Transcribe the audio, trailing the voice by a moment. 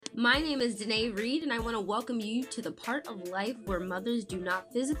My name is Danae Reed, and I want to welcome you to the part of life where mothers do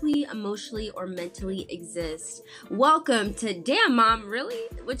not physically, emotionally, or mentally exist. Welcome to Damn Mom, Really?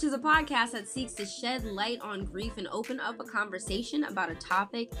 Which is a podcast that seeks to shed light on grief and open up a conversation about a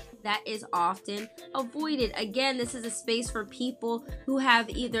topic that is often avoided. Again, this is a space for people who have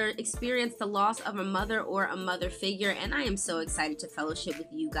either experienced the loss of a mother or a mother figure, and I am so excited to fellowship with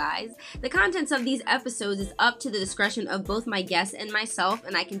you guys. The contents of these episodes is up to the discretion of both my guests and myself,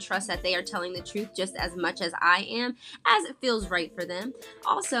 and I can trust that they are telling the truth just as much as I am, as it feels right for them.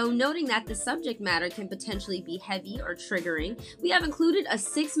 Also, noting that the subject matter can potentially be heavy or triggering, we have included a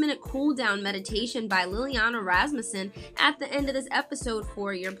 6-minute cool down meditation by Liliana Rasmussen at the end of this episode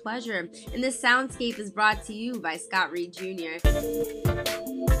for your pleasure. And this soundscape is brought to you by Scott Reed Jr.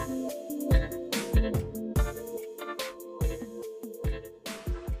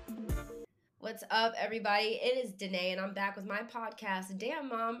 What's up, everybody? It is Danae, and I'm back with my podcast, Damn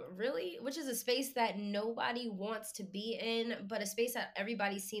Mom, Really? Which is a space that nobody wants to be in, but a space that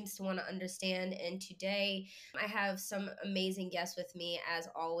everybody seems to want to understand. And today, I have some amazing guests with me, as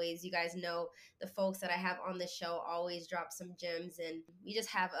always. You guys know the folks that I have on the show always drop some gems, and we just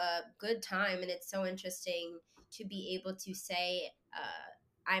have a good time. And it's so interesting to be able to say,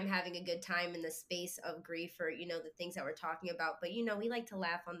 I'm having a good time in the space of grief or, the things that we're talking about. But, we like to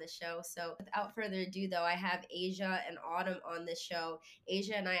laugh on the show. So without further ado, though, I have Asia and Autumn on this show.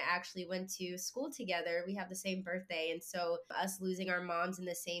 Asia and I actually went to school together. We have the same birthday. And so us losing our moms in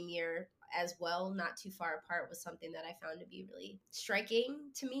the same year as well, not too far apart, was something that I found to be really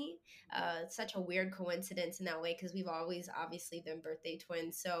striking to me. Such a weird coincidence in that way because we've always obviously been birthday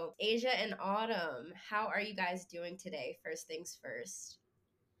twins. So Asia and Autumn, how are you guys doing today? First things first.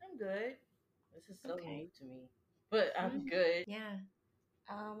 I'm good. This is so Okay. new to me, but I'm good. Yeah.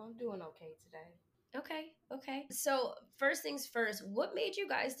 I'm doing okay today. Okay. So first things first, what made you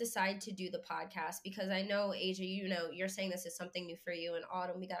guys decide to do the podcast? Because I know, Asia, you're saying this is something new for you. And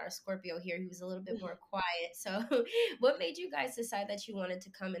Autumn, we got our Scorpio here who's a little bit more quiet. So what made you guys decide that you wanted to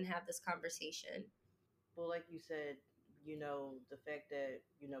come and have this conversation? Well, like you said, the fact that,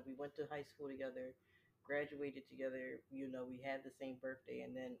 we went to high school together, graduated together, we had the same birthday,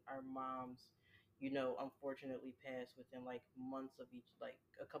 and then our moms, unfortunately passed within like months of each, like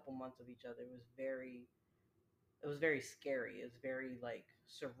a couple months of each other. It was very scary. It was very like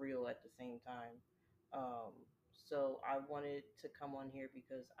surreal at the same time. Um, so I wanted to come on here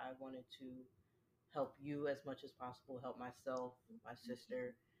because I wanted to help you as much as possible, help myself, my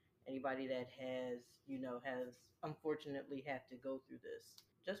sister, anybody that has unfortunately had to go through this.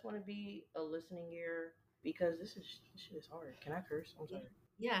 Just want to be a listening ear because this shit is hard. Can I curse? I'm sorry.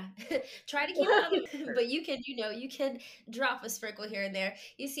 Yeah. Try to keep it on, but you can drop a sprinkle here and there.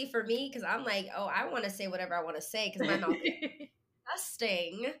 You see, for me, because I'm like, oh, I want to say whatever I want to say because my mouth is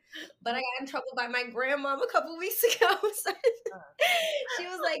disgusting. But I got in trouble by my grandmom a couple weeks ago. So she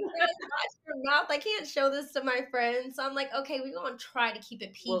was like, "Girl, watch your mouth. I can't show this to my friends." So I'm like, okay, we're gonna try to keep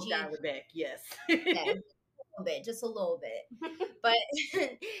it We'll PG. dial it back. Yes. Yeah, just a little bit. But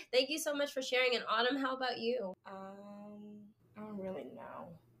thank you so much for sharing. And Autumn, how about you? I don't really know.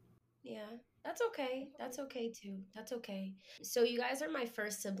 Yeah, that's okay. That's okay too. That's okay. So you guys are my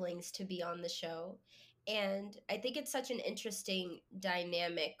first siblings to be on the show. And I think it's such an interesting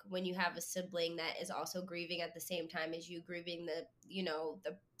dynamic when you have a sibling that is also grieving at the same time as you, grieving the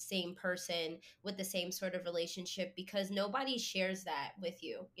same person with the same sort of relationship, because nobody shares that with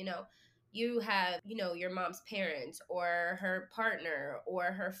you. You have, your mom's parents or her partner or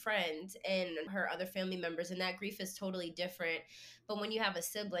her friends and her other family members, and that grief is totally different. But when you have a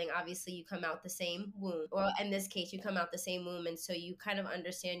sibling, obviously you come out the same womb, or in this case, you come out the same womb. And so you kind of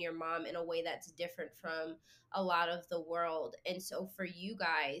understand your mom in a way that's different from a lot of the world. And so for you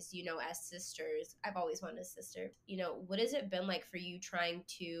guys, as sisters, I've always wanted a sister, what has it been like for you trying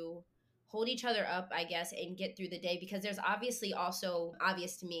to hold each other up, I guess, and get through the day? Because there's obviously also,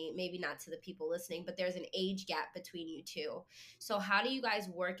 obvious to me, maybe not to the people listening, but there's an age gap between you two. So how do you guys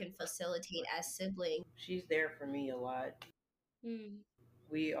work and facilitate as siblings? She's there for me a lot. Mm.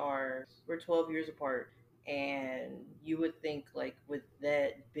 We're 12 years apart, and you would think like with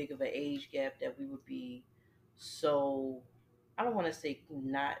that big of an age gap that we would be so, I don't want to say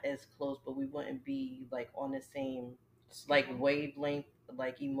not as close, but we wouldn't be like on the same like wavelength,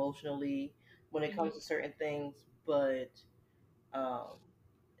 like emotionally when it comes to certain things. But um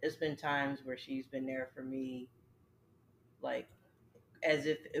it's been times where she's been there for me like as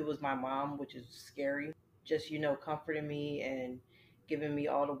if it was my mom, which is scary. Just comforting me and giving me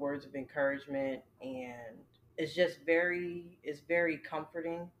all the words of encouragement, and it's very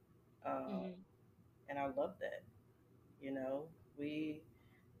comforting, um, Mhm. and I love that. You know, we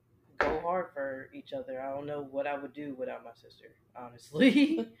for each other. I don't know what I would do without my sister,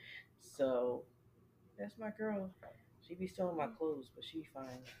 honestly. So that's my girl. She be stealing my clothes, but she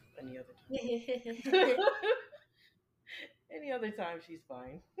fine any other time. Any other time, she's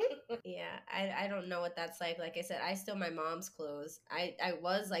fine. Yeah, I don't know what that's like. Like I said, I steal my mom's clothes. I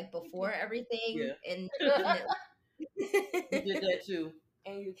was like before everything, Yeah, and definitely. we did that too.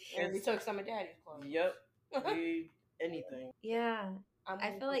 And you took some of Daddy's clothes. Yep, we anything. Yeah, I'm I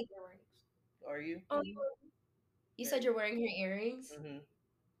wearing feel like. earrings. Are you? Oh, you said you're wearing her earrings. Mm-hmm.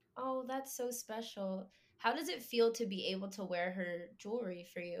 Oh, that's so special. How does it feel to be able to wear her jewelry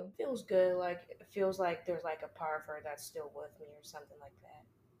for you? Feels good. Like it feels like there's like a part of her that's still with me or something like that.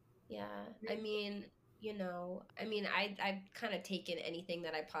 Yeah, I mean, I've kind of taken anything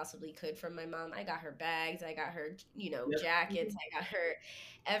that I possibly could from my mom. I got her bags, I got her, Yep. jackets, I got her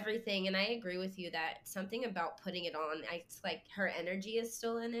everything. And I agree with you that something about putting it on, it's like her energy is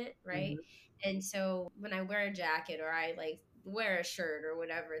still in it, right? Mm-hmm. And so when I wear a jacket or I like wear a shirt or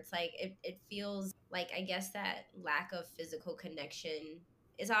whatever, it's like it feels like I guess that lack of physical connection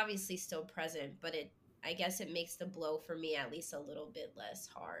is obviously still present, but I guess it makes the blow for me at least a little bit less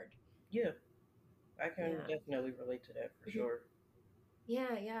hard. Yeah, I can Yeah. definitely relate to that for Mhm. sure.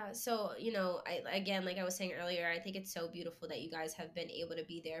 Yeah, yeah. So, I again, like I was saying earlier, I think it's so beautiful that you guys have been able to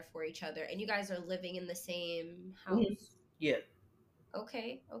be there for each other and you guys are living in the same Mhm. house. Yeah,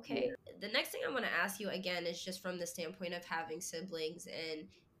 Okay, yeah. okay. The next thing I want to ask you again is just from the standpoint of having siblings and,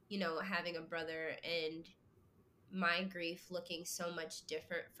 having a brother and my grief looking so much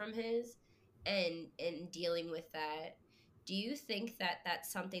different from his and dealing with that. Do you think that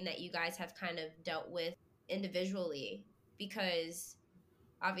that's something that you guys have kind of dealt with individually? Because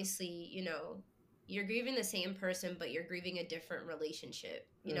obviously, you're grieving the same person, but you're grieving a different relationship.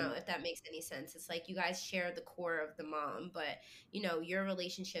 Mm, If that makes any sense. It's like you guys share the core of the mom, but your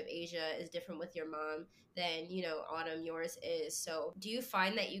relationship, Asia, is different with your mom than, Autumn, yours is. So do you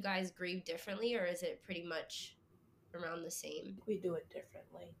find that you guys grieve differently or is it pretty much around the same? We do it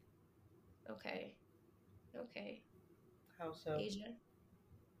differently. Okay. Okay. how so? Asia.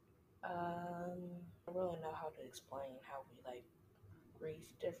 I don't really know how to explain how we like grieve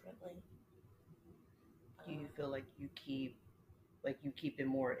differently. Do you feel like you keep it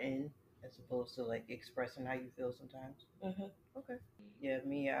more in as opposed to like expressing how you feel sometimes? Mm-hmm. Okay. Yeah,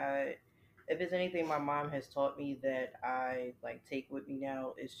 me, I if it's anything my mom has taught me that I like take with me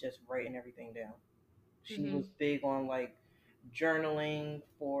now, it's just writing everything down. She Mm-hmm. was big on like journaling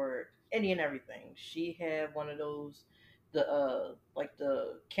for any and everything. She had one of those the like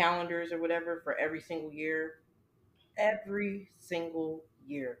the calendars or whatever for every single year. Every single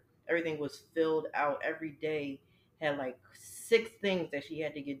year. Everything was filled out every day. Had like 6 things that she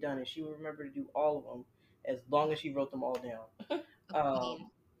had to get done, and she would remember to do all of them as long as she wrote them all down. A Um, queen.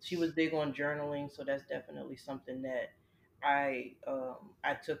 she was big on journaling, so that's definitely something that I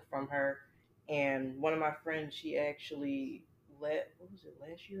took from her. And one of my friends, she actually let what was it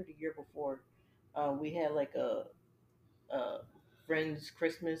last year or the year before? We had like a friend's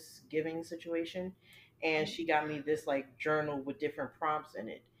Christmas giving situation, and she got me this like journal with different prompts in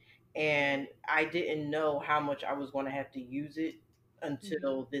it. And I didn't know how much I was going to have to use it Mm-hmm.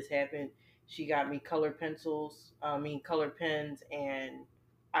 until this happened. She got me color pencils, color pens, and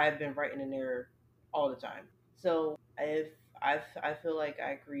I've been writing in there all the time. So if I feel like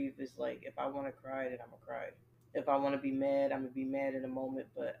I grieve is like if I want to cry, then I'm gonna cry. If I want to be mad, I'm gonna be mad in a moment.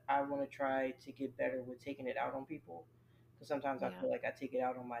 But I want to try to get better with taking it out on people because sometimes I Yeah. feel like I take it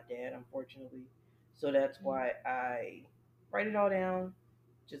out on my dad, unfortunately. So that's Mm-hmm. why I write it all down,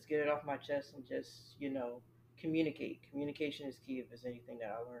 just get it off my chest, and just communicate. Communication is key if there's anything that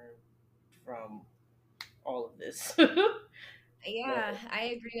I learned from all of this. Yeah, But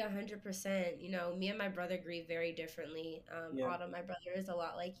I agree 100%. Me and my brother grieve very differently. yeah, Autumn, my brother is a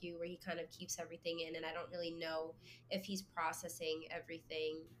lot like you, where he kind of keeps everything in, and I don't really know if he's processing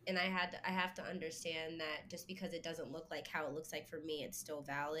everything. And I have to understand that just because it doesn't look like how it looks like for me, it's still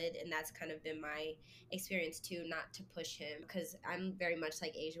valid. And that's kind of been my experience too, not to push him, because I'm very much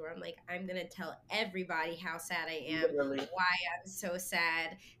like Asia, where I'm like, I'm gonna tell everybody how sad I am, literally. why I'm so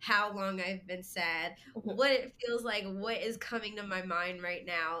sad, how long I've been sad, what it feels like, what is coming to my mind right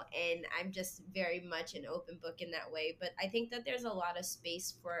now. And I'm just very much an open book in that way. But I think that there's a lot of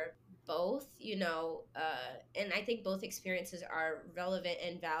space for both, and I think both experiences are relevant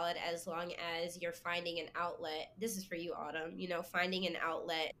and valid as long as you're finding an outlet. This is for you, Autumn, finding an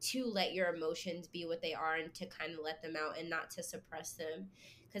outlet to let your emotions be what they are and to kind of let them out and not to suppress them,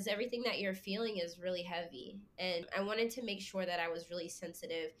 because everything that you're feeling is really heavy. And I wanted to make sure that I was really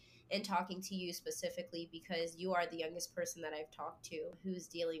sensitive in talking to you specifically because you are the youngest person that I've talked to who's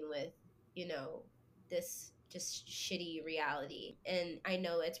dealing with you know, this just shitty reality. And I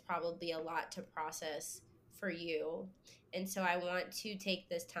know it's probably a lot to process for you. And so I want to take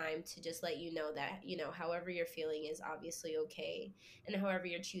this time to just let you know that, however you're feeling is obviously okay. And however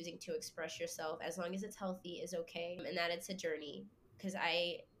you're choosing to express yourself, as long as it's healthy, is okay. And that it's a journey. Because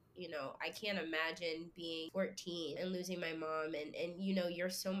I can't imagine being 14 and losing my mom. And you're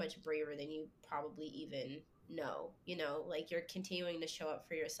so much braver than you probably even know. Like you're continuing to show up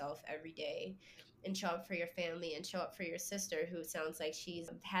for yourself every day and show up for your family and show up for your sister, who sounds like she's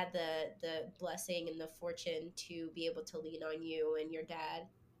had the blessing and the fortune to be able to lean on you and your dad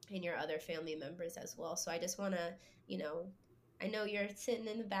and your other family members as well. So I just want to, you know, I know you're sitting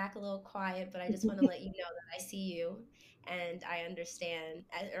in the back a little quiet, but I just want to let you know that I see you and I understand,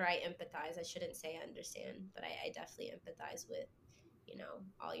 or I empathize. I shouldn't say I understand, but I definitely empathize with,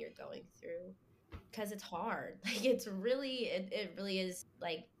 all you're going through, because it's hard. Like it really is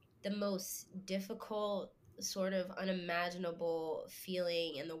like the most difficult, sort of unimaginable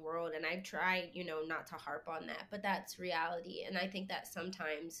feeling in the world. And I try, not to harp on that, but that's reality. And I think that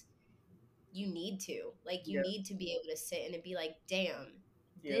sometimes you Yeah, need to be able to sit and be like, damn,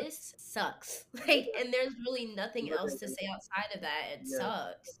 yeah, this sucks. Like, and there's really nothing else to literally, say outside of that. It yeah.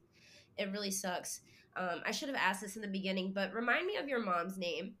 sucks. It really sucks. I should have asked this in the beginning, but remind me of your mom's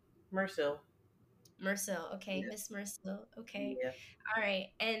name. Marcel, Mercil. Okay, yeah, Miss Mercil. Okay. yeah. All right.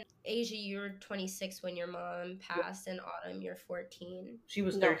 And Asia, you were 26 when your mom Yep. passed, and Autumn, you're 14. She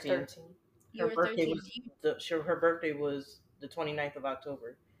was No, 13. 13. You Her were birthday 13. was her birthday was the 29th of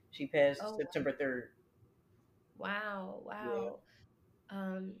October. She passed Oh, September 3rd. wow. Yeah. Wow.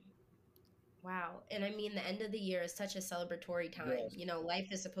 Um, wow. And I mean, the end of the year is such a celebratory time. Yes. Life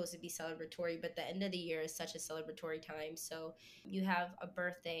is supposed to be celebratory, but the end of the year is such a celebratory time. So you have a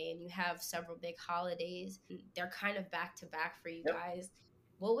birthday and you have several big holidays. They're kind of back to back for you Yep. guys.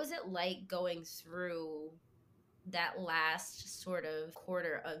 What was it like going through that last sort of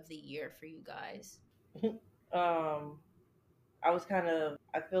quarter of the year for you guys? um, I was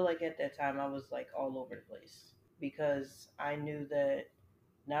I feel like at that time I was like all over the place because I knew that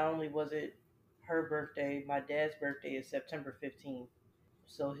not only was it her birthday, my dad's birthday is September 15th.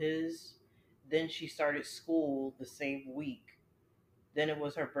 So then she started school the same week. Then it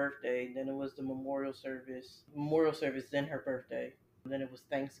was her birthday. Then it was the memorial service, then her birthday. Then it was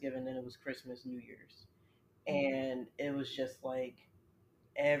Thanksgiving. Then it was Christmas, New Year's. Mm, And it was just like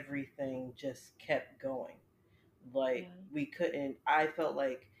everything just kept going. Like yeah. we couldn't, I felt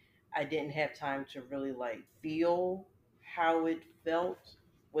like I didn't have time to really like feel how it felt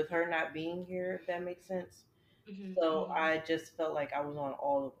with her not being here, if that makes sense. Hmm. So Hmm. I just felt like I was on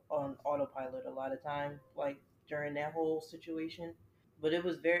autopilot a lot of time, like during that whole situation. But it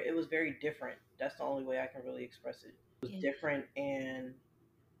was very different. That's the only way I can really express it. It was Yeah. different, and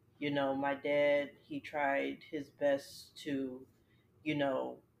my dad, he tried his best to you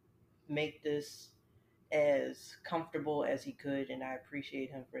know make this as comfortable as he could, and I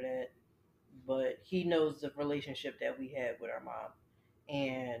appreciate him for that. But he knows the relationship that we had with our mom,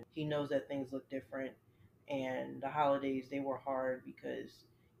 and he knows that things look different. And the holidays, they were hard because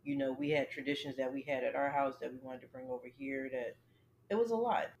we had traditions that we had at our house that we wanted to bring over here. That it was a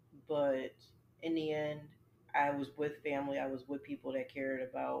lot, but in the end, I was with family. I was with people that cared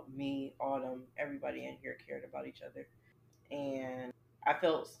about me, Autumn. Everybody in here cared about each other, and I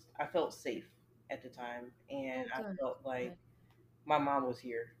felt safe at the time, and Oh, I good. felt like Good. my mom was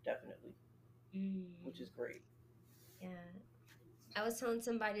here definitely, which Mm, is great. yeah. I was telling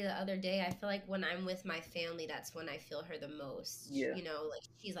somebody the other day, I feel like when I'm with my family, that's when I feel her the most. Yeah. Like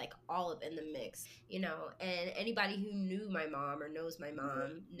she's like all up in the mix, and anybody who knew my mom or knows my Yeah.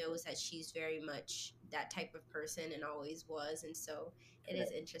 mom knows that she's very much that type of person and always was. And so it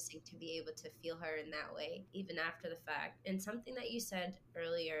is Correct. interesting to be able to feel her in that way, even after the fact. And something that you said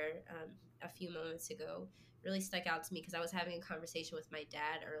earlier, a few moments ago, really stuck out to me because I was having a conversation with my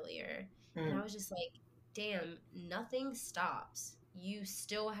dad earlier, and I Mm. was just like, damn, nothing stops. You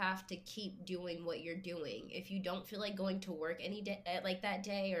still have to keep doing what you're doing. If you don't feel like going to work any day, like that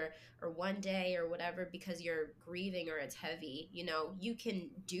day or one day or whatever, because you're grieving or it's heavy, you can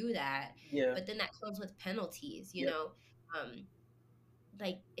do that. Yeah. But then that comes with penalties, Yep. um,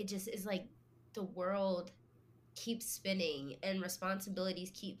 like it just is like the world keeps spinning and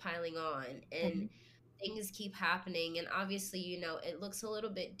responsibilities keep piling on and Hmm. things keep happening. And obviously, it looks a little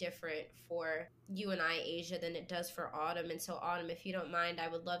bit different for you and I, Asia, than it does for Autumn. And so, Autumn, if you don't mind, I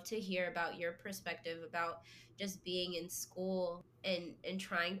would love to hear about your perspective about just being in school and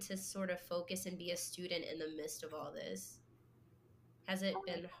trying to sort of focus and be a student in the midst of all this. Has it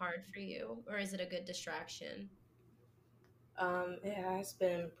been hard for you, or is it a good distraction? It has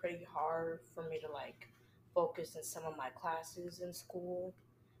been pretty hard for me to like focus in some of my classes in school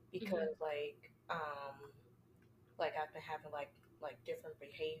Mm-hmm. because like I've been having like different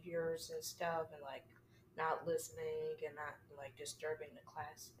behaviors and stuff and like not listening and not like disturbing the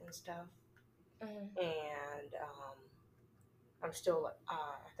class and stuff. Uh-huh. And I'm still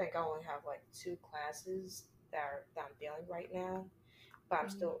I think I only have like two classes that I'm dealing right now, but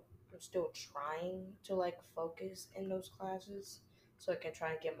Mm-hmm. I'm still trying to like focus in those classes so I can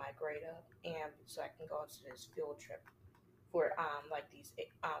try and get my grade up and so I can go to this field trip for like these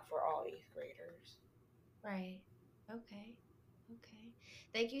for all eighth graders. Right. Okay. Okay.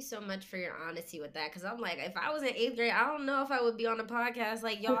 Thank you so much for your honesty with that. Because I'm like, if I was in eighth grade, I don't know if I would be on a podcast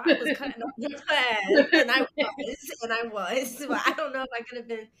like, yo, I was cutting up the class. And I was. But I don't know if I could have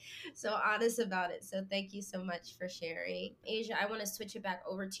been so honest about it. So thank you so much for sharing. Asia, I want to switch it back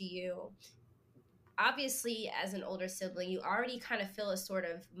over to you. Obviously, as an older sibling, you already kind of feel a sort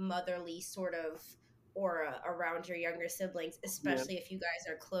of motherly sort of aura around your younger siblings, Yeah, especially if you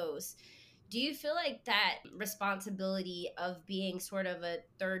guys are close. Do you feel like that responsibility of being sort of a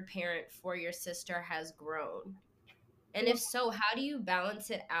third parent for your sister has grown? And if so, how do you balance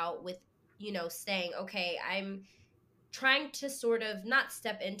it out with, saying, okay, I'm trying to sort of not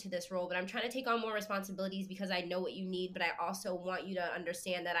step into this role, but I'm trying to take on more responsibilities because I know what you need, but I also want you to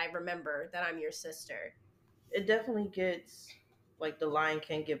understand that I remember that I'm your sister. it definitely gets like the line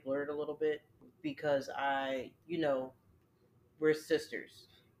can get blurred a little bit because we're sisters,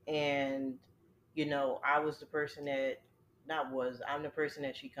 and I was the person that not was I'm the person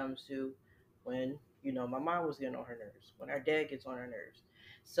that she comes to when my mom was getting on her nerves, when our dad gets on her nerves.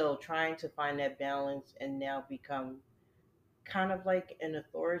 So trying to find that balance and now become kind of like an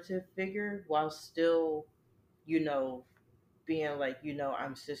authoritative figure while still you know being like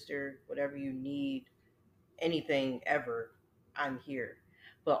I'm sister, whatever you need, anything ever, I'm here.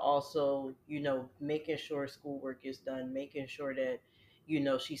 But also, making sure schoolwork is done, making sure that,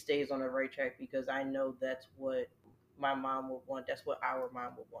 she stays on the right track because I know that's what my mom would want. That's what our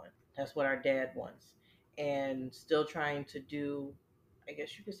mom would want. That's what our dad wants. And still trying to do, I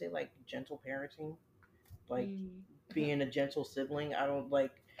guess you could say, like gentle parenting, like Mm. being a gentle sibling. I don't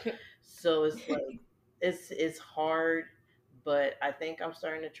like, so it's like, it's hard, but I think I'm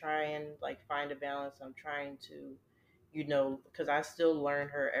starting to try and like find a balance. I'm trying to, because I still learn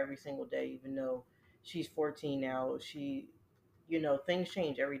her every single day, even though she's 14 now. Things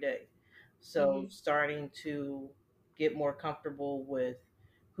change every day. So Hmm. starting to get more comfortable with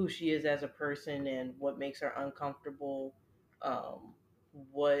who she is as a person and what makes her uncomfortable,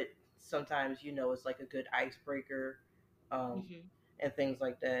 what sometimes is like a good icebreaker, um, Hmm. and things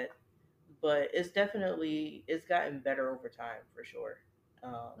like that. But it's gotten better over time for sure,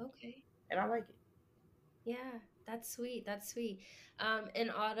 Okay. and I like it. Yeah, that's sweet. That's sweet. In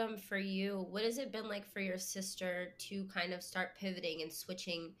Autumn, for you, what has it been like for your sister to kind of start pivoting and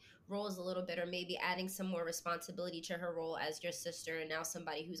switching roles a little bit, or maybe adding some more responsibility to her role as your sister and now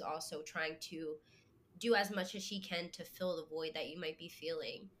somebody who's also trying to do as much as she can to fill the void that you might be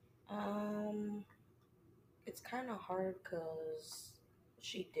feeling? Um, it's kind of hard because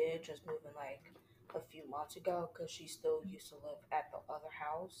she did just move in like a few months ago because she still used to live at the other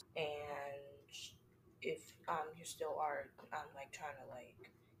house and if you still are like trying to like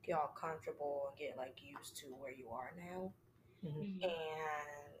get all comfortable and get like used to where you are now Hmm. Hmm.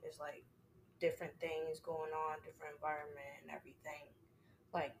 and it's like different things going on, different environment and everything,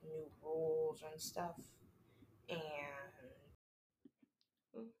 like new rules and stuff. And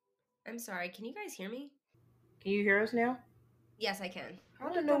I'm sorry, can you guys hear me? Can you hear us now? Yes, I can. how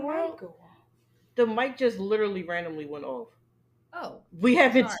What in did the the mic world? go off? The mic just literally randomly went off. Oh, We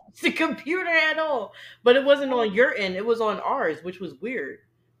haven't sorry. touched the computer at all, but it wasn't on your end. It was on ours, which was weird.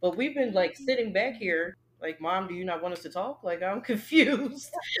 But we've been like sitting back here, like, Mom, do you not want us to talk? Like, I'm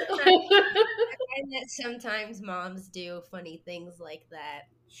confused. I find that sometimes moms do funny things like that.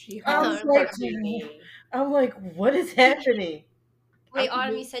 She I haunts was her like, For TV. I'm like, what is happening? I'm Wait,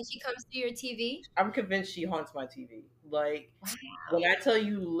 Autumn, you convinced, said she comes to your TV? I'm convinced she haunts my TV. Like, when I Wow. tell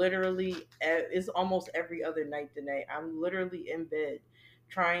you, literally, it's almost every other night. Tonight, I'm literally in bed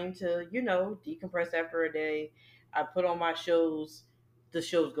trying to, decompress after a day. I put on my shows, the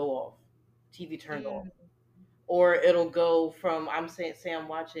shows go off, TV turned off, Mm, or it'll go from say I'm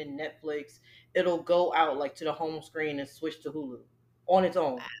watching Netflix, it'll go out like to the home screen and switch to Hulu on its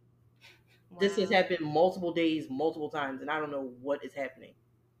own. This has wow. happened multiple days, multiple times, and I don't know what is happening.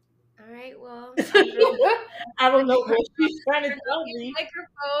 All right. Well, I don't know. I don't know what she's trying to Turn off tell your me.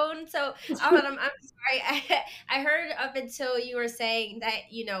 microphone. So, Autumn, I'm sorry I heard up until you were saying that,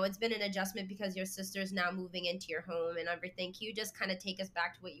 it's been an adjustment because your sister's now moving into your home and everything. Can you just kind of take us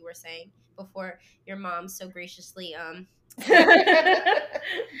back to what you were saying before your mom so graciously stepped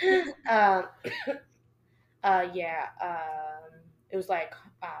in? um, yeah. It was like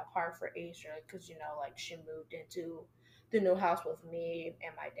hard for Asia because like she moved into the new house with me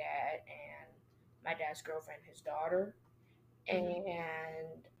and my dad and my dad's girlfriend, his daughter, Hmm.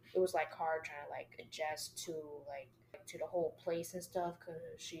 and it was like hard trying to like adjust to like to the whole place and stuff because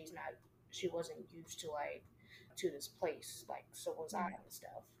she wasn't used to like to this place, like so was I Right. and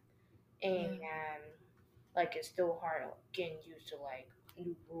stuff. Yeah. And like it's still hard getting used to like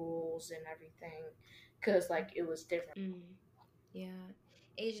new rules and everything because like it was different. Mm. Yeah.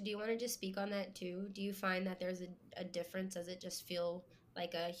 Asia, do you want to just speak on that too? Do you find that there's a difference? Does it just feel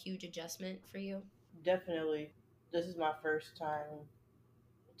like a huge adjustment for you? Definitely. This is my first time.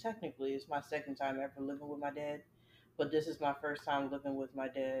 Technically, it's my second time ever living with my dad, but this is my first time living with my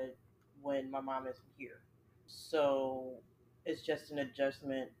dad when my mom isn't here. So it's just an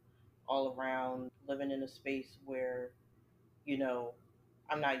adjustment all around living in a space where, you know,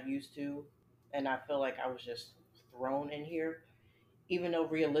 I'm not used to. And I feel like I was just thrown in here. Even though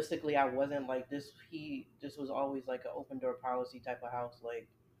realistically I wasn't like this, this was always like an open door policy type of house. Like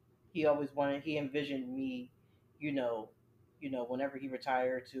he envisioned me, you know, whenever he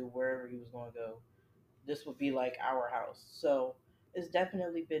retired to wherever he was going to go, this would be like our house. So it's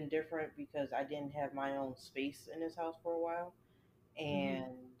definitely been different because I didn't have my own space in this house for a while. Hmm. And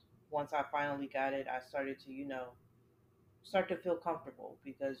once I finally got it, I started to, start to feel comfortable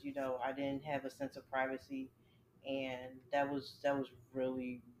because, I didn't have a sense of privacy. And that was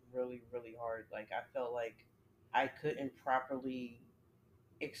really, really, really hard. Like I felt like I couldn't properly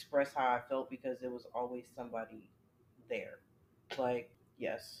express how I felt because there was always somebody there. Like,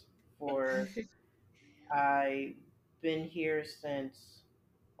 yes, for I been here since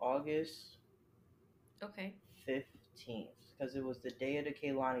August Okay. 15th because it was the day of the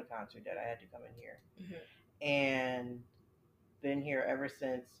Kaylani concert that I had to come in here. Hmm. And been here ever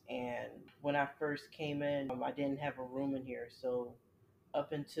since. And when I first came in, I didn't have a room in here. So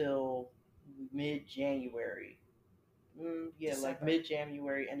up until mid January, yeah, like December. mid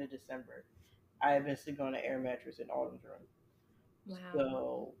January, end of December, I had been sleeping on an air mattress in Autumn's room. Wow.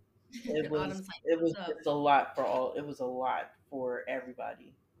 So it was Autumn's like, it was what's up? just a lot for all. It was a lot for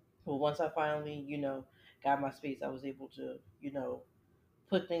everybody. But once I finally, got my space, I was able to,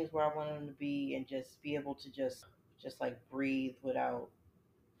 put things where I wanted them to be and just be able to just like breathe without,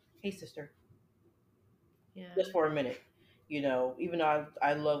 hey sister, Yeah. just for a minute. Even though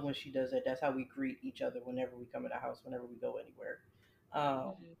I love when she does that. That's how we greet each other whenever we come in the house, whenever we go anywhere.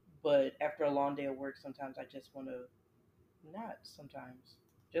 Um, Hmm. but after a long day of work, sometimes I just want to not. Sometimes,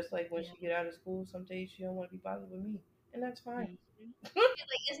 just like when Yeah. she get out of school, some days she don't want to be bothered with me, and that's fine. Mhm.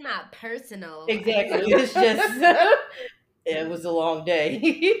 Like, it's not personal. Exactly. It's just it was a long day.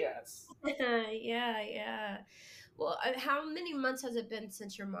 Yes. Yeah, yeah. Well, how many months has it been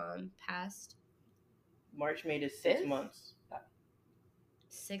since your mom passed? March made it 6 Fifth. months.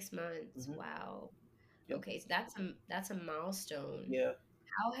 6 months. Hmm. Wow. Yep. Okay, so that's a milestone. Yeah.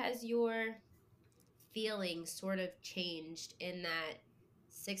 How has your feeling sort of changed in that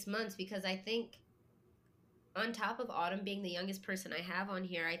 6 months? Because I think on top of Autumn being the youngest person I have on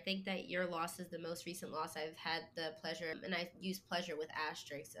here, I think that your loss is the most recent loss I've had the pleasure, and I use pleasure with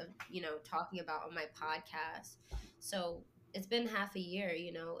asterisks of, talking about on my podcast. So it's been half a year,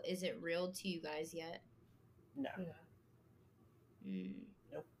 is it real to you guys yet? No. No. Mm,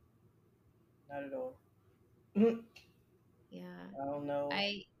 Nope. Not at all. I yeah. don't know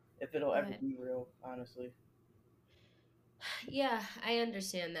I if it'll Go ever ahead. be real. Honestly. Yeah, I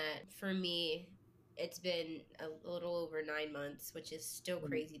understand that. For me, it's been a little over 9 months, which is still Mhm.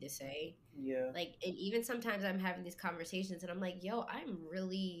 crazy to say. Yeah. Like, and even sometimes I'm having these conversations and I'm like, yo, I'm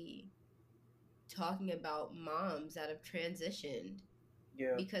really talking about moms that have transitioned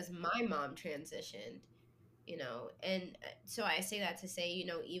Yeah. because my mom transitioned, and so I say that to say,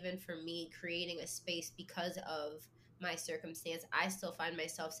 even for me creating a space because of my circumstance, I still find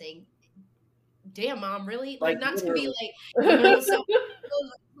myself saying, damn, mom, really? Like, Like not to be literally. like, so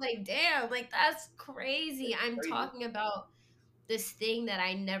like, damn, like, that's crazy. I'm Crazy. talking about this thing that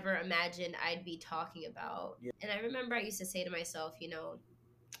I never imagined I'd be talking about. Yeah. And I remember I used to say to myself,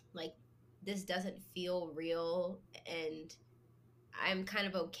 like, this doesn't feel real, and I'm kind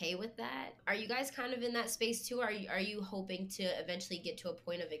of okay with that. Are you guys kind of in that space too? Are you hoping to eventually get to a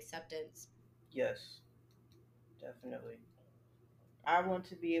point of acceptance? Yes. Definitely. I want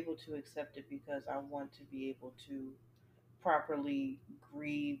to be able to accept it because I want to be able to properly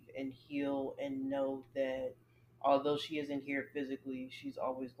grieve and heal and know that although she isn't here physically, she's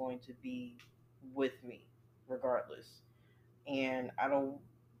always going to be with me regardless. And I don't,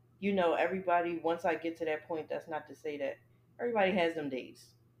 everybody, once I get to that point, that's not to say that everybody has them days.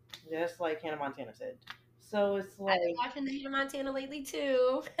 Just like Hannah Montana said. So it's I've been like, watching the Hannah Montana lately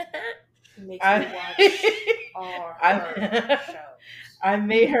too. She makes me watch all her shows. I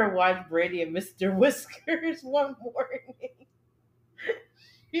made her watch Brady and Mr. Whiskers one morning.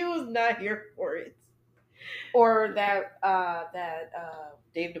 She was not here for it. Or that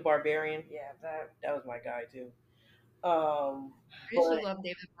Dave the Barbarian. yeah, That was my guy too. I used to But love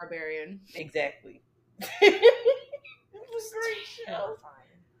David Barbarian. exactly. It was a great show. terrifying.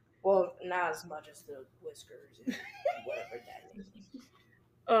 Well, not as much as the Whiskers and whatever that is.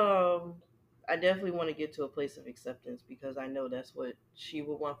 I definitely want to get to a place of acceptance because I know that's what she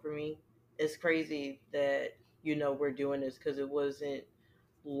would want for me. It's crazy that we're doing this because it wasn't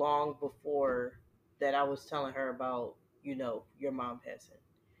long before that I was telling her about your mom passing,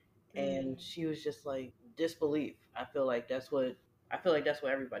 and she was just like disbelief. I feel like that's what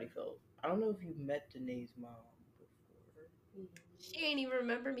everybody felt. I don't know if you met Danae's mom before. She ain't even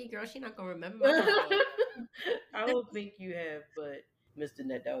remember me, girl. She not gonna remember my mom. I don't think you have, but Miss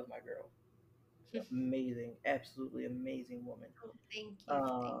Danette, that was my girl. Amazing, absolutely amazing woman. Oh, thank you.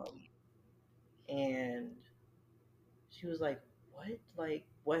 Thank you. And she was like, "What? Like,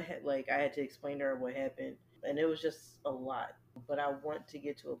 what? Like, I had to explain to her what happened, and it was just a lot. But I want to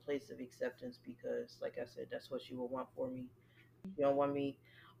get to a place of acceptance because, like I said, that's what she would want for me. You don't want me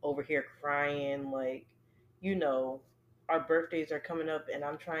over here crying, like, you know, our birthdays are coming up, and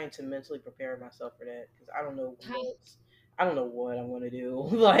I'm trying to mentally prepare myself for that because I don't know what I'm gonna do.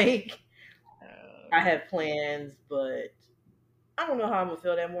 Like, I have plans, but I don't know how I'm gonna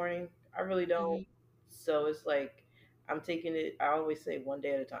feel that morning. I really don't. So it's like I'm taking it. I always say one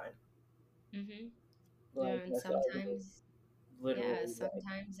day at a time. Yeah, Like and that's all it is. sometimes, yeah, Literally, like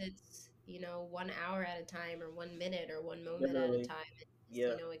sometimes it's 1 hour at a time, or 1 minute, or one moment at a literally. time. It's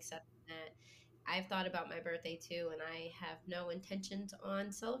just Yeah, accepting that. I've thought about my birthday too, and I have no intentions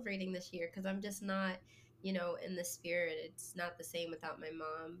on celebrating this year because I'm just not, in the spirit. It's not the same without my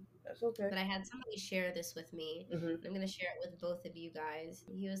mom. that's okay. But I had somebody share this with me, Hmm. and I'm going to share it with both of you guys.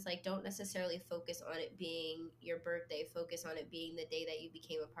 He was like, don't necessarily focus on it being your birthday, focus on it being the day that you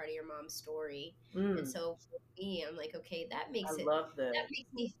became a part of your mom's story. And so for me, I'm like, okay, I love that that.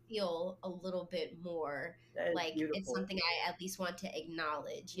 makes me feel a little bit more That is like it's beautiful. something I at least want to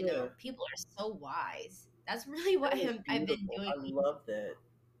acknowledge. Yeah, People are so wise. That's really why that is I've been beautiful. doing I these. love that.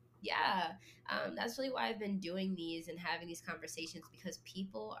 Yeah, that's really why I've been doing these and having these conversations, because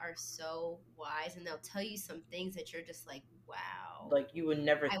people are so wise and they'll tell you some things that you're just like, wow. Like you would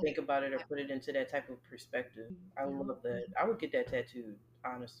never I think about it or put it into that type of perspective. I love that. I would get that tattooed,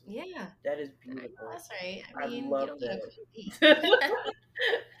 honestly. Yeah, That is I know, beautiful. that's right. I I mean, you love don't gotta that.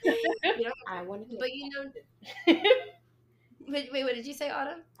 quit. you know, I want to get but wait, what did you say,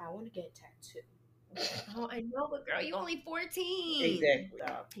 Autumn? I want to get a tattoo. Oh, I know, but girl, you only 14. Exactly.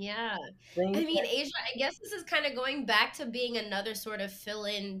 Yeah. Things I mean, Asia, I guess this is kind of going back to being another sort of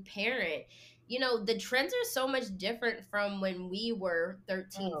fill-in parent. The trends are so much different from when we were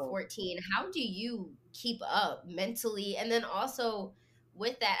 13, oh, 14. How do you keep up mentally? And then also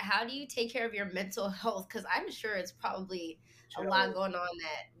with that, how do you take care of your mental health? Because I'm sure it's probably a lot going on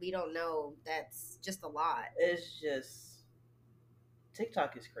that we don't know. That's just a lot. it's just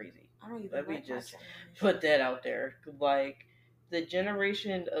TikTok is crazy. I don't even Let me like just my generation. put that out there. Like the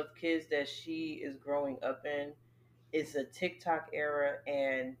generation of kids that she is growing up in is a TikTok era,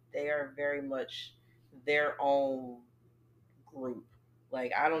 and they are very much their own group.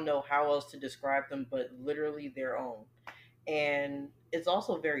 Like I don't know how else to describe them, but literally their own. And it's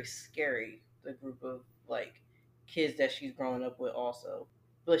also very scary, the group of like kids that she's growing up with also.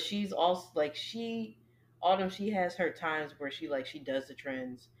 But she's also like Autumn, she has her times where she does the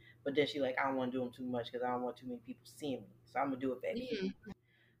trends, but then she like, I don't want to do them too much because I don't want too many people seeing me, so I'm gonna do it back here.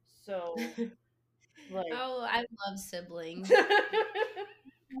 So like Oh, I love siblings.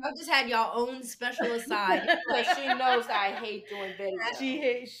 Y'all just had y'all own special aside. Because she knows that I hate doing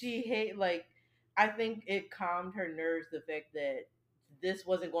videos. she hate like I think it calmed her nerves the fact that this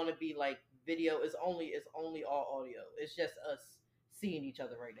wasn't going to be like video. It's only all audio. It's just us seeing each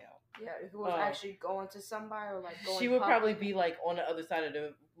other right now. Yeah, if it was actually going to somebody or like going, She would probably be like on the other side of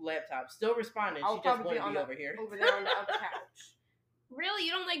the laptop, still responding. I'll She just probably wouldn't be over here. over there on the other couch. Really?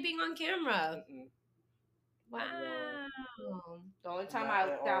 You don't like being on camera? Mm-mm. Wow. The only time Not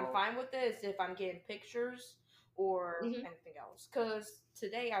at I'm all. fine with it is if I'm getting pictures or Mhm. anything else. Because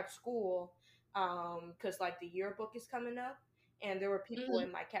today at school, because like the yearbook is coming up, and there were people Mhm.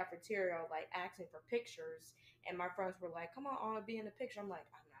 in my cafeteria like asking for pictures, and my friends were like, "Come on, I want to be in the picture." I'm like,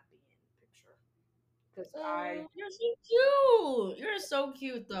 "I'm not being in the picture because I." Oh, you're so cute. You're so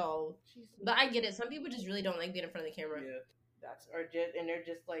cute though. She's But I get it. Some people just really don't like being in front of the camera. Yeah. that's Or just, and they're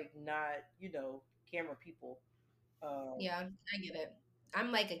just like not, camera people. Yeah, I get it.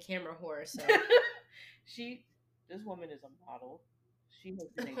 I'm like a camera whore, so. she, this woman is a model. She has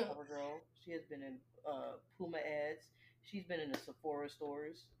been in CoverGirl. She has been in Puma ads. She's been in the Sephora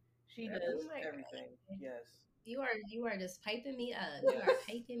stores. She Oh does my everything. god. Yes. You are just piping me up. You are Yes.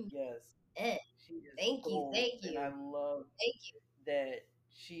 piping me Yes. up. She is Thank you, gold, thank and you, thank you.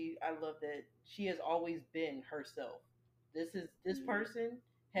 I love that she has always been herself. This Mm. person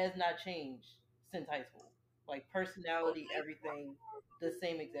has not changed since high school. Like Oh personality, my everything, the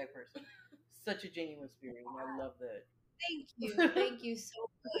same exact person. Such a genuine spirit, and I love that. thank you so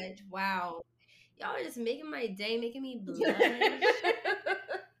much. Wow. Y'all are just making my day, making me blush.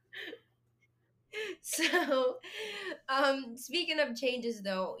 So, speaking of changes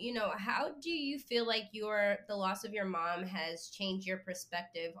though, how do you feel like the loss of your mom has changed your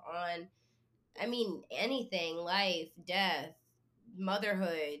perspective on, I mean, anything, life, death,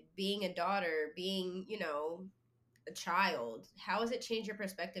 motherhood, being a daughter, being, a child? How has it changed your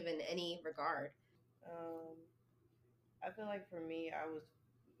perspective in any regard? um, I feel like for me, I was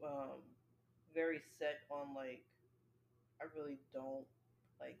um, very set on like I really don't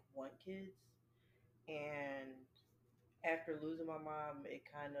like want kids, and after losing my mom, it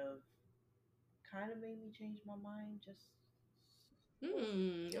kind of made me change my mind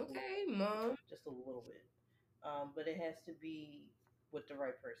Okay, mom. just a little bit. But it has to be with the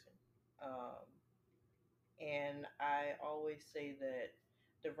right person. Um, and I always say that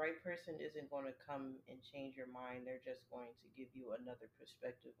the right person isn't going to come and change your mind. They're just going to give you another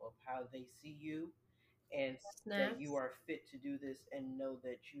perspective of how they see you, and that you Snaps. are fit to do this and know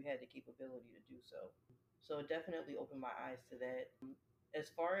that you had the capability to do so. So it definitely opened my eyes to that. As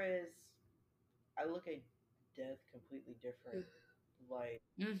far as I look at death completely different. Like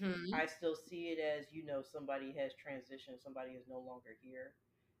Mm-hmm. I still see it as somebody has transitioned, somebody is no longer here.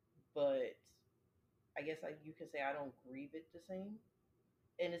 But I guess you can say I don't grieve it the same.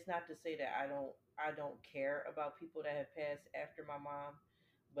 And it's not to say that I don't care about people that have passed after my mom,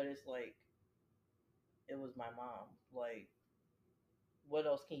 but it's like it was my mom. Like what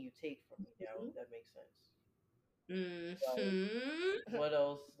else can you take from me now? If that makes sense. Like Mm-hmm.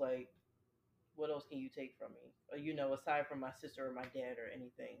 what else can you take from me? Aside from my sister or my dad or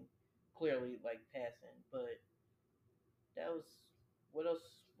anything, clearly like passing. But that was what else?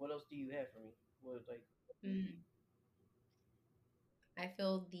 What else do you have for me? What like? Mm. I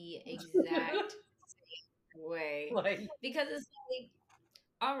feel the exact way like because it's like,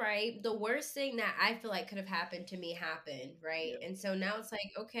 all right, the worst thing that I feel like could have happened to me happened, right? yeah, And so now it's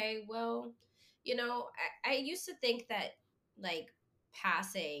like, okay, well, I used to think that like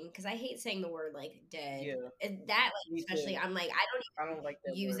passing, because I hate saying the word like dead, yeah, and that like me especially, too. I'm like, I don't I don't like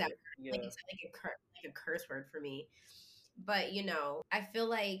that use that word. word. Like Yeah, it's like a curse word for me. But I feel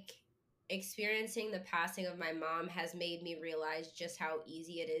like experiencing the passing of my mom has made me realize just how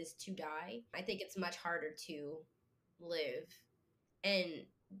easy it is to die. I think it's much harder to live. And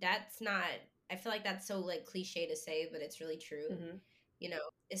that's not, I feel like that's so like cliche to say, but it's really true. hmm You know,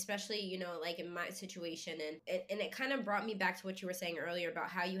 especially, like in my situation, and it kind of brought me back to what you were saying earlier about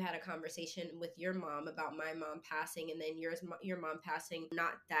how you had a conversation with your mom about my mom passing, and then your mom passing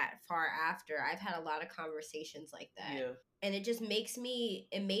not that far after. I've had a lot of conversations like that. yeah. And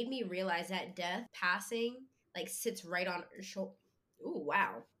it made me realize that death passing like sits right on her shoulder. Ooh,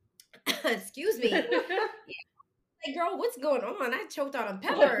 wow. Excuse me. Like, girl, what's going on? I choked on a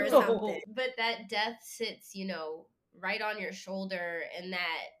pepper or something. Oh, But that death sits, right on your shoulder, and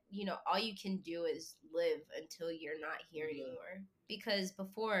that, all you can do is live until you're not here yeah, anymore. Because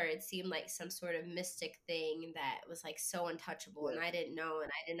before it seemed like some sort of mystic thing that was like so untouchable, and yes, I didn't know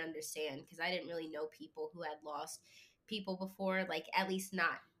and I didn't understand because I didn't really know people who had lost people before, like at least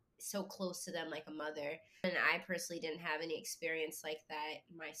not so close to them like a mother. And I personally didn't have any experience like that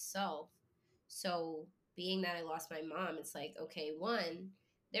myself. So, being that I lost my mom, it's like, okay, one,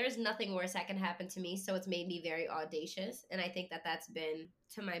 there's nothing worse that can happen to me. So, it's made me very audacious. And I think that that's been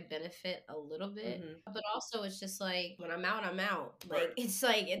to my benefit a little bit. hmm But also, it's just like when I'm out, I'm out. right,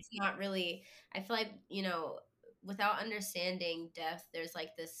 Like, it's not really, I feel like, without understanding death, there's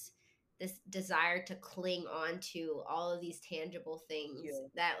like this desire to cling on to all of these tangible things yeah,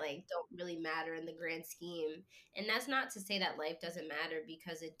 that like don't really matter in the grand scheme. And that's not to say that life doesn't matter,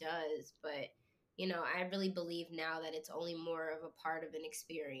 because it does, but I really believe now that it's only more of a part of an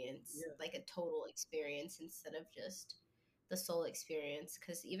experience, Yeah. like a total experience instead of just the soul experience.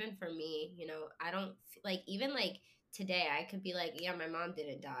 Because even for me, I don't like, even like today, I could be like, yeah, my mom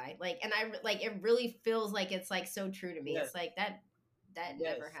didn't die. Like, and like, it really feels like it's like so true to me. Yes. It's like that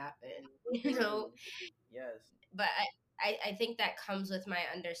never Yes. happened, Literally. Yes. but I think that comes with my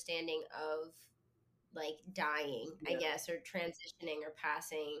understanding of like dying, I Yeah. guess, or transitioning or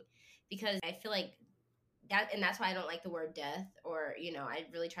passing, because I feel like that, and that's why I don't like the word death, or I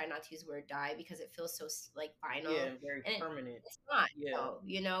really try not to use the word die because it feels so like Yeah. final, And very and permanent. it's not.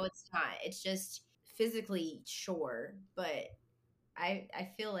 Yeah. No, it's not. It's just physically sure, but I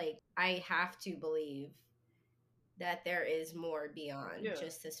feel like I have to believe that there is more beyond Yeah.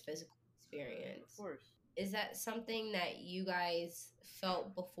 just this physical Of experience. course. Is that something that you guys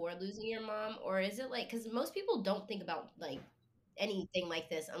felt before losing your mom, or is it like, because most people don't think about like anything like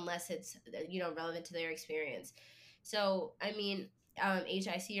this unless it's relevant to their experience? So I mean,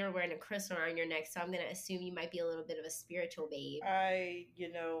 I see you're wearing a crystal around your neck, so I'm gonna assume you might be a little bit of a spiritual babe.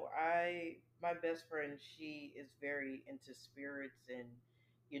 My best friend, she is very into spirits and,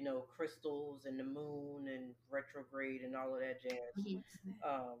 crystals and the moon and retrograde and all of that jazz. Mhm. What's that?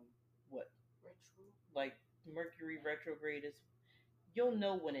 Um, what, Retro? like Mercury retrograde is, you'll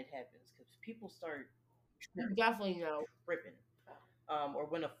know when it happens because people start You definitely know. tripping. Or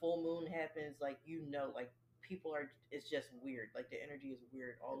when a full moon happens, like, like people are, it's just weird. Like the energy is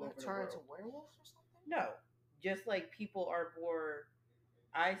weird all They're over gonna the turn into world. werewolves or something? No, just like people are more,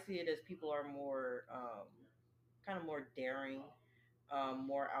 I see it as people are more, kind of more daring,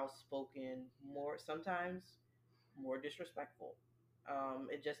 more outspoken, more sometimes more disrespectful.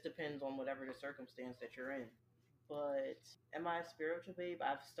 It just depends on whatever the circumstance that you're in. But am I a spiritual babe?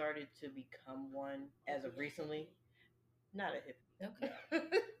 I've started to become one as of recently. Not a hippie, Okay. no.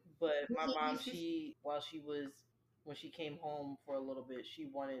 But my mom, while she was, when she came home for a little bit, she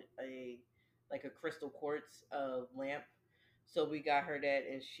wanted a crystal quartz lamp. So we got her that,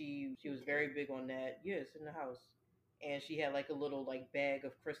 and she was very big on that. Yes, in the house, and she had like a little like bag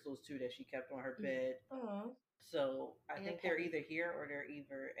of crystals too that she kept on her bed. Oh, So I In a think they're penny. either here or they're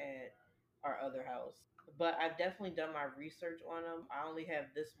either at our other house. But I've definitely done my research on them. I only have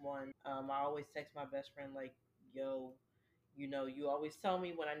this one. I always text my best friend like, "Yo, you always tell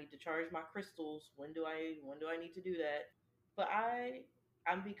me when I need to charge my crystals. When do I need to do that?" But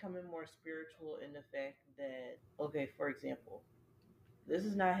I'm becoming more spiritual in the fact that, okay, for example, this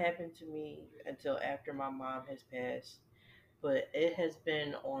has not happened to me until after my mom has passed, but it has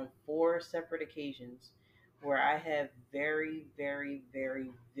been on four separate occasions where I have very, very,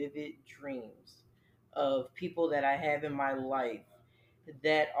 very vivid dreams of people that I have in my life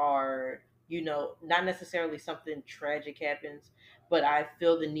that are, not necessarily something tragic happens, but I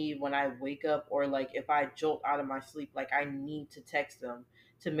feel the need when I wake up, or like if I jolt out of my sleep, like I need to text them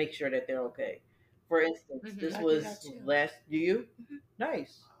to make sure that they're okay. For instance, hmm this I do was that too. last. Do you? Mhm.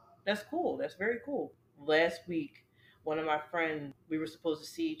 Nice. That's cool. That's very cool. Last week, one of my friends, we were supposed to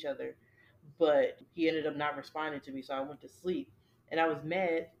see each other, but he ended up not responding to me, so I went to sleep, and I was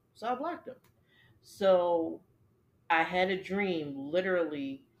mad, so I blocked him. So I had a dream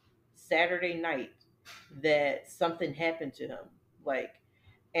literally Saturday night that something happened to him. Like,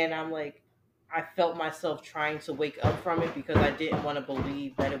 and I'm like, I felt myself trying to wake up from it because I didn't want to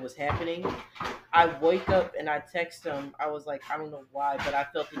believe that it was happening. I wake up and I text him. I was like, I don't know why, but I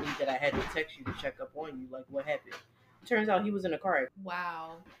felt the need that I had to text you to check up on you. Like, what happened? Turns out he was in a car accident.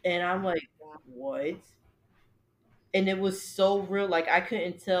 wow. And I'm like, Wow. what? And it was so real. Like I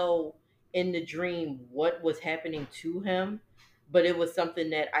couldn't tell in the dream what was happening to him, but it was something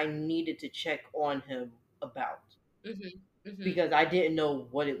that I needed to check on him about hmm hmm because I didn't know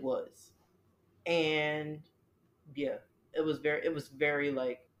what it was. And yeah, it was very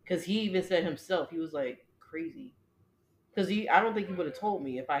like, because he even said himself, he was like crazy, because I don't think he would have told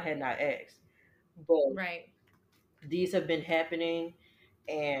me if I had not asked. But Right. these have been happening,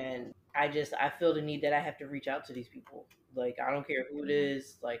 and I feel the need that I have to reach out to these people. Like I don't care who it hmm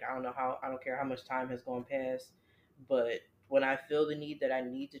is. Like I don't care how much time has gone past, but when I feel the need that I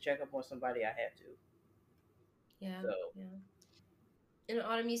need to check up on somebody, I have to. Yeah. So Yeah. In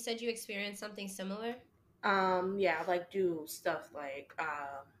Autumn, you said you experienced something similar. Yeah, I like do stuff like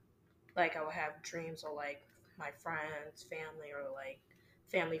I would have dreams of like my friends, family, or like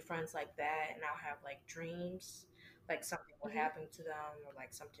family friends like that, and I'll have like dreams like something will hmm happen to them or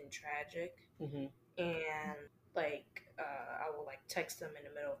like something tragic, hmm and like I will like text them in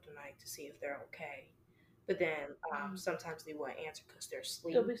the middle of the night to see if they're okay. But then hmm sometimes they won't answer because they're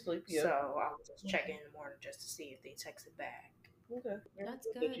they'll asleep. be asleep. So Yeah. I will just check in the morning just to see if they texted back. Okay. Yeah, That's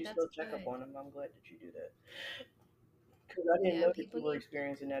good that good. you That's still check up good. on them. I'm glad that you do that. Because I didn't Yeah, know that people you were need.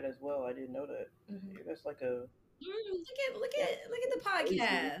 experiencing that as well. I didn't know that. Hmm. Yeah, that's like a Look at the crazy.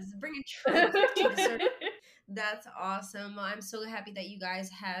 podcast, bringing truth to the surface. That's awesome. Well, I'm so happy that you guys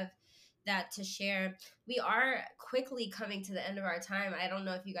have that to share. We are quickly coming to the end of our time. I don't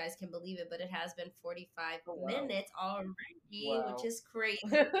know if you guys can believe it, but it has been 45 Oh wow. minutes already, which Wow. is crazy.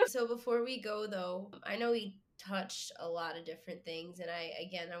 So before we go though, I know we touched a lot of different things, and I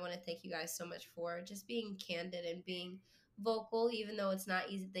want to thank you guys so much for just being candid and being vocal, even though it's not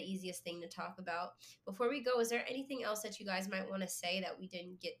the easiest thing to talk about. Before we go, is there anything else that you guys might want to say that we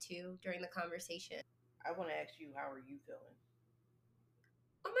didn't get to during the conversation? I want to ask you, how are you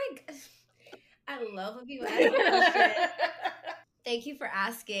Oh my god. I love when people ask me questions. feeling? Thank you for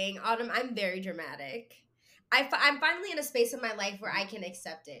asking. Autumn, I'm very dramatic. I'm finally in a space in my life where I can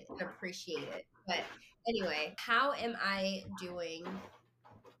accept it and appreciate it. But anyway, how am I doing?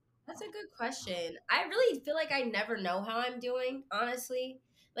 That's a good question. I really feel like I never know how I'm doing, honestly.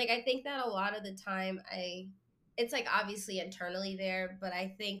 Like I think that a lot of the time it's like obviously internally there, but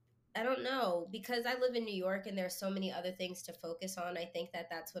I think I don't know because I live in New York and there's so many other things to focus on. I think that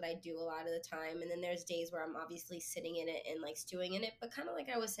that's what I do a lot of the time. And then there's days where I'm obviously sitting in it and like stewing in it, but kind of like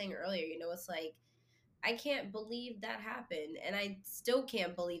I was saying earlier, it's like I can't believe that happened and I still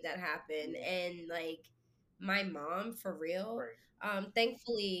can't believe that happened. Yeah. And like my mom for real, Right.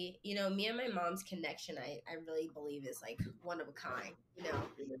 thankfully, me and my mom's connection, I really believe is like one of a kind. Yeah.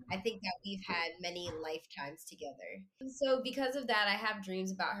 I think that we've had many lifetimes together. So because of that, I have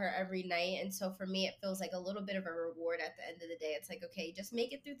dreams about her every night. And so for me, it feels like a little bit of a reward at the end of the day. It's like, okay, just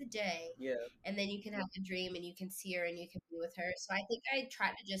make it through the day Yeah. and then you can have a dream and you can see her and you can be with her. So I think I try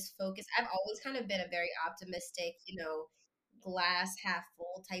to just focus. I've always kind of been a very optimistic, glass half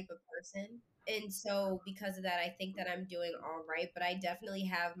full type of person. And so because of that, I think that I'm doing all right, but I definitely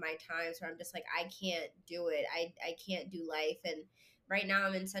have my times where I'm just like I can't do it. I can't do life, and right now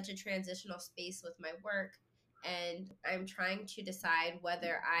I'm in such a transitional space with my work, and I'm trying to decide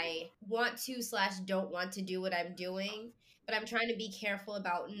whether I want to slash don't want to do what I'm doing, but I'm trying to be careful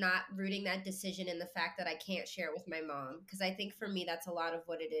about not rooting that decision in the fact that I can't share it with my mom, because I think for me that's a lot of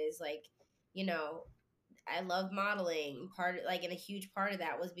what it is. Like, you know, I love modeling. And a huge part of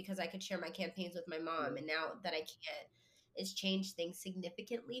that was because I could share my campaigns with my mom, Yeah. and now that I can't, it's changed things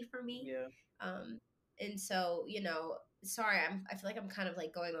significantly for me. Yeah. Um, and so, sorry, I feel like I'm kind of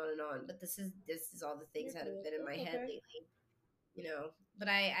like going on and on, but this is all the things You're that have good. been in my That's head okay. lately. But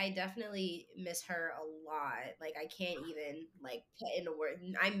I definitely miss her a lot. Like I can't even like put in a word.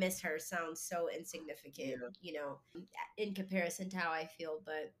 I miss her sounds so insignificant, Yeah. in comparison to how I feel,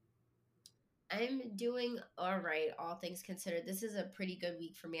 but I'm doing all right, all things considered. This is a pretty good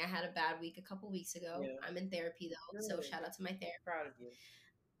week for me. I had a bad week a couple weeks ago. Yeah. I'm in therapy though, so Good. shout out to my therapist. Proud of you.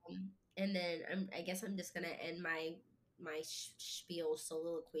 And then I guess I'm just gonna end my spiel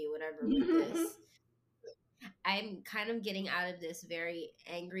soliloquy, whatever, with this. I'm kind of getting out of this very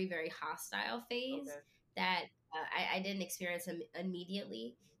angry, very hostile phase Okay. that I didn't experience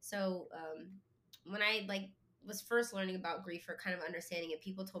immediately. So when I like was first learning about grief or kind of understanding it,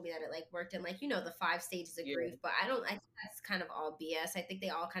 people told me that it like worked in like the 5 stages of Yeah. grief, but I don't. I think that's kind of all BS. I think they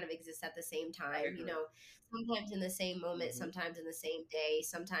all kind of exist at the same I time. agree. Sometimes in the same moment, Hmm. sometimes in the same day,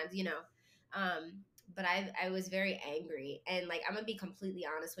 sometimes. Um, but I was very angry, and like I'm gonna be completely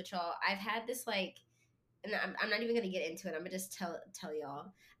honest with y'all. I've had this like, and I'm not even gonna get into it. I'm gonna just tell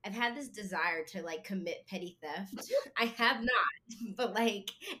y'all. I've had this desire to like commit petty theft. I have not, but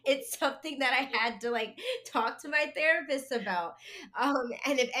like it's something that I had to like talk to my therapist about.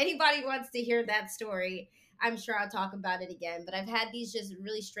 And if anybody wants to hear that story, I'm sure I'll talk about it again. But I've had these just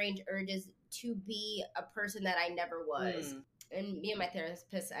really strange urges to be a person that I never was. Mm. And me and my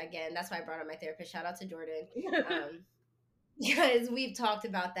therapist again. That's why I brought up my therapist. Shout out to Jordan. Because we've talked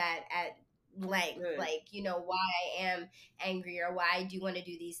about that at length, Good. like why I am angry or why I do want to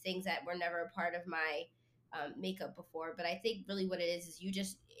do these things that were never a part of my makeup before. But I think really what it is you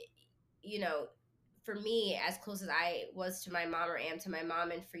just you know for me, as close as I was to my mom or am to my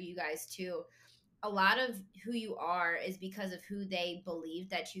mom, and for you guys too, a lot of who you are is because of who they believe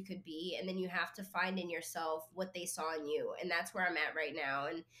that you could be, and then you have to find in yourself what they saw in you, and that's where I'm at right now,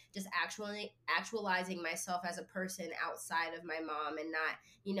 and just actualizing myself as a person outside of my mom, and not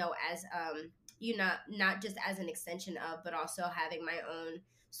as not just as an extension of, but also having my own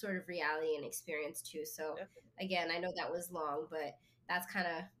sort of reality and experience too. So Definitely. again, I know that was long, but that's kind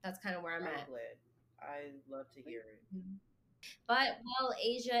of where I'm I'm at. glad. I love to hear it. But well,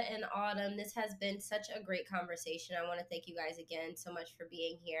 Asia and Autumn, this has been such a great conversation. I want to thank you guys again so much for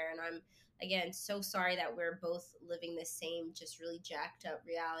being here, and I'm again, so sorry that we're both living the same, just really jacked up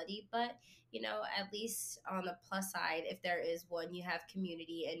reality. But, at least on the plus side, if there is one, you have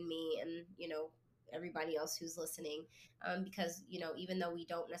community and me and, everybody else who's listening. Because, even though we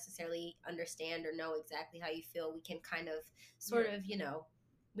don't necessarily understand or know exactly how you feel, we can kind of sort of,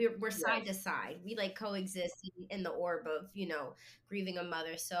 we're side to side. We like coexist in the orb of, grieving a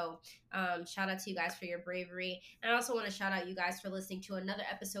mother. So shout out to you guys for your bravery. And I also want to shout out you guys for listening to another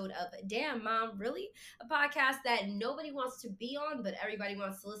episode of Damn Mom, Really? A podcast that nobody wants to be on, but everybody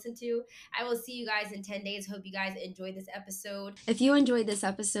wants to listen to. I will see you guys in 10 days. Hope you guys enjoyed this episode. If you enjoyed this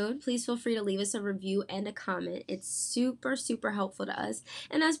episode, please feel free to leave us a review and a comment. It's super, super helpful to us.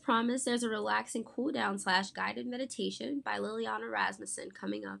 And as promised, there's a relaxing cool down / guided meditation by Liliana Rasmussen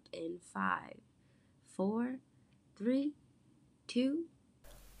coming up in 5, 4, 3, 2.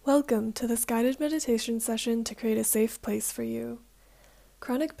 Welcome to this guided meditation session to create a safe place for you.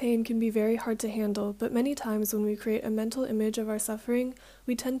 Chronic pain can be very hard to handle, but many times when we create a mental image of our suffering,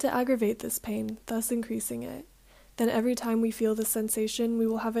 we tend to aggravate this pain, thus increasing it. Then every time we feel this sensation, we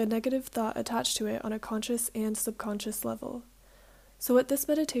will have a negative thought attached to it on a conscious and subconscious level. So what this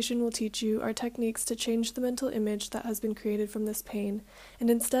meditation will teach you are techniques to change the mental image that has been created from this pain, and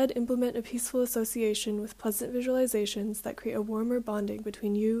instead implement a peaceful association with pleasant visualizations that create a warmer bonding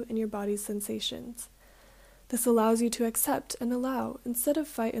between you and your body's sensations. This allows you to accept and allow instead of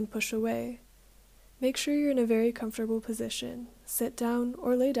fight and push away. Make sure you're in a very comfortable position. Sit down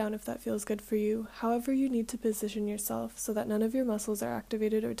or lay down if that feels good for you, however you need to position yourself so that none of your muscles are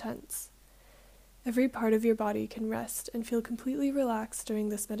activated or tense. Every part of your body can rest and feel completely relaxed during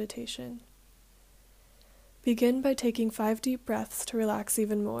this meditation. Begin by taking 5 deep breaths to relax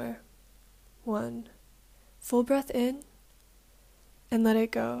even more. 1. Full breath in and let it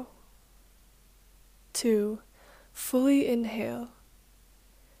go. 2. Fully inhale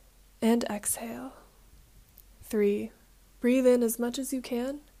and exhale. 3. Breathe in as much as you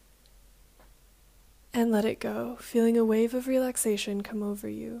can and let it go, feeling a wave of relaxation come over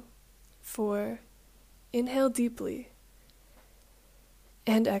you. 4. Inhale deeply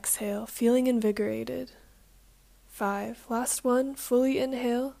and exhale, feeling invigorated. 5. Last one, fully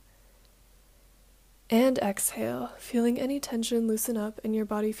inhale and exhale, feeling any tension loosen up and your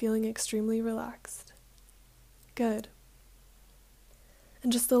body feeling extremely relaxed. Good.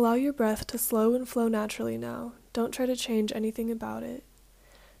 And just allow your breath to slow and flow naturally now. Don't try to change anything about it.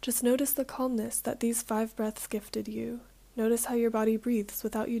 Just notice the calmness that these 5 breaths gifted you. Notice how your body breathes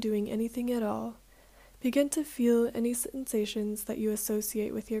without you doing anything at all. Begin to feel any sensations that you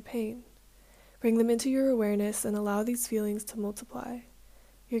associate with your pain. Bring them into your awareness and allow these feelings to multiply.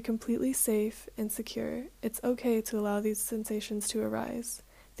 You're completely safe and secure. It's okay to allow these sensations to arise.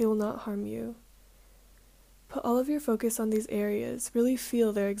 They will not harm you. Put all of your focus on these areas. Really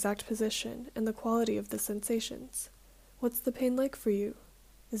feel their exact position and the quality of the sensations. What's the pain like for you?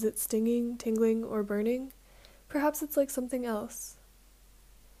 Is it stinging, tingling, or burning? Perhaps it's like something else.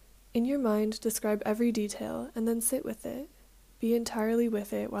 In your mind, describe every detail and then sit with it. Be entirely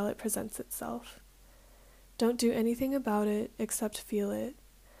with it while it presents itself. Don't do anything about it except feel it.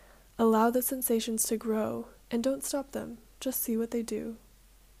 Allow the sensations to grow and don't stop them. Just see what they do.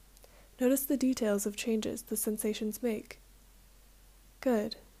 Notice the details of changes the sensations make.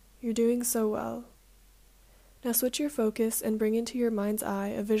 Good. You're doing so well. Now switch your focus and bring into your mind's eye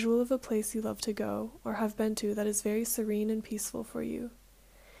a visual of a place you love to go or have been to that is very serene and peaceful for you.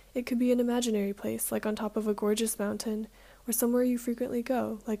 It could be an imaginary place, like on top of a gorgeous mountain, or somewhere you frequently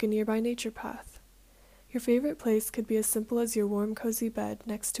go, like a nearby nature path. Your favorite place could be as simple as your warm, cozy bed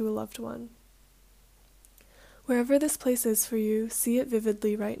next to a loved one. Wherever this place is for you, see it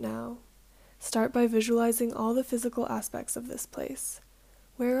vividly right now. Start by visualizing all the physical aspects of this place.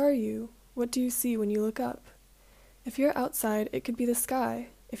 Where are you? What do you see when you look up? If you're outside, it could be the sky.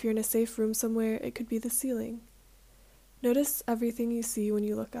 If you're in a safe room somewhere, it could be the ceiling. Notice everything you see when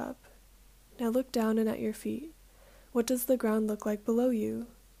you look up. Now look down and at your feet. What does the ground look like below you?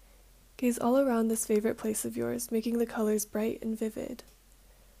 Gaze all around this favorite place of yours, making the colors bright and vivid.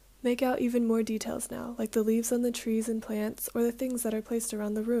 Make out even more details now, like the leaves on the trees and plants, or the things that are placed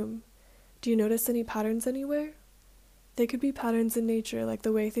around the room. Do you notice any patterns anywhere? They could be patterns in nature, like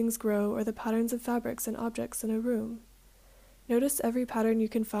the way things grow, or the patterns of fabrics and objects in a room. Notice every pattern you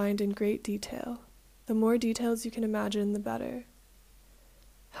can find in great detail. The more details you can imagine, the better.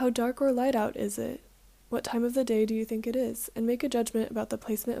 How dark or light out is it? What time of the day do you think it is? And make a judgment about the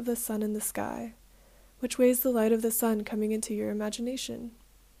placement of the sun in the sky. Which way is the light of the sun coming into your imagination?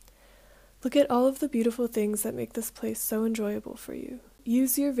 Look at all of the beautiful things that make this place so enjoyable for you.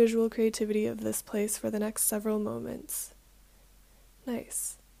 Use your visual creativity of this place for the next several moments.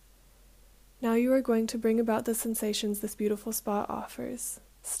 Nice. Now you are going to bring about the sensations this beautiful spot offers.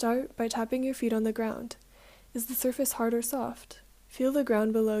 Start by tapping your feet on the ground. Is the surface hard or soft? Feel the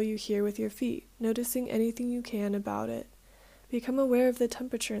ground below you here with your feet, noticing anything you can about it. Become aware of the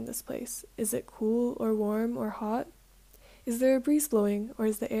temperature in this place. Is it cool or warm or hot? Is there a breeze blowing, or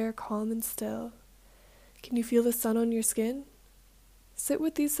is the air calm and still? Can you feel the sun on your skin? Sit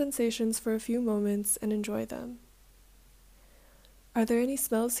with these sensations for a few moments and enjoy them. Are there any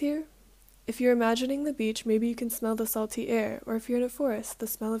smells here? If you're imagining the beach, maybe you can smell the salty air, or if you're in a forest, the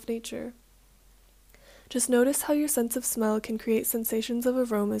smell of nature. Just notice how your sense of smell can create sensations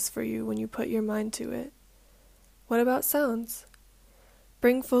of aromas for you when you put your mind to it. What about sounds?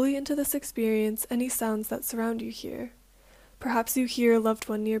 Bring fully into this experience any sounds that surround you here. Perhaps you hear a loved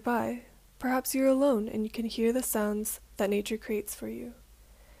one nearby. Perhaps you're alone and you can hear the sounds that nature creates for you.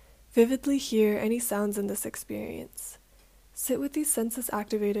 Vividly hear any sounds in this experience. Sit with these senses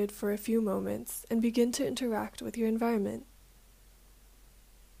activated for a few moments and begin to interact with your environment.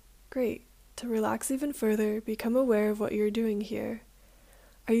 Great. To relax even further, become aware of what you're doing here.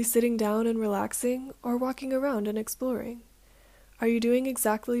 Are you sitting down and relaxing, or walking around and exploring? Are you doing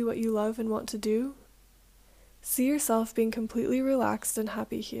exactly what you love and want to do? See yourself being completely relaxed and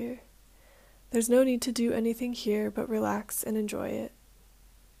happy here. There's no need to do anything here but relax and enjoy it.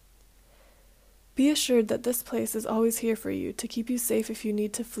 Be assured that this place is always here for you to keep you safe if you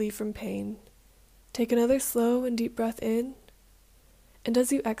need to flee from pain. Take another slow and deep breath in, and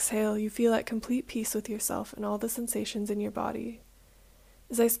as you exhale, you feel at complete peace with yourself and all the sensations in your body.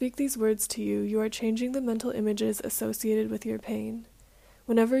 As I speak these words to you, you are changing the mental images associated with your pain.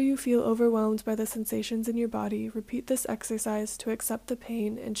 Whenever you feel overwhelmed by the sensations in your body, repeat this exercise to accept the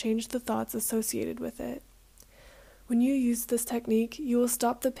pain and change the thoughts associated with it. When you use this technique, you will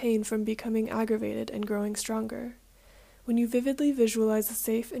stop the pain from becoming aggravated and growing stronger. When you vividly visualize a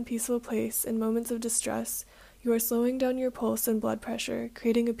safe and peaceful place in moments of distress, you are slowing down your pulse and blood pressure,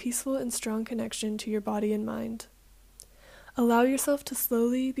 creating a peaceful and strong connection to your body and mind. Allow yourself to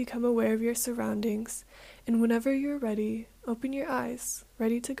slowly become aware of your surroundings, and whenever you're ready, open your eyes,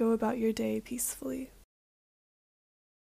 ready to go about your day peacefully.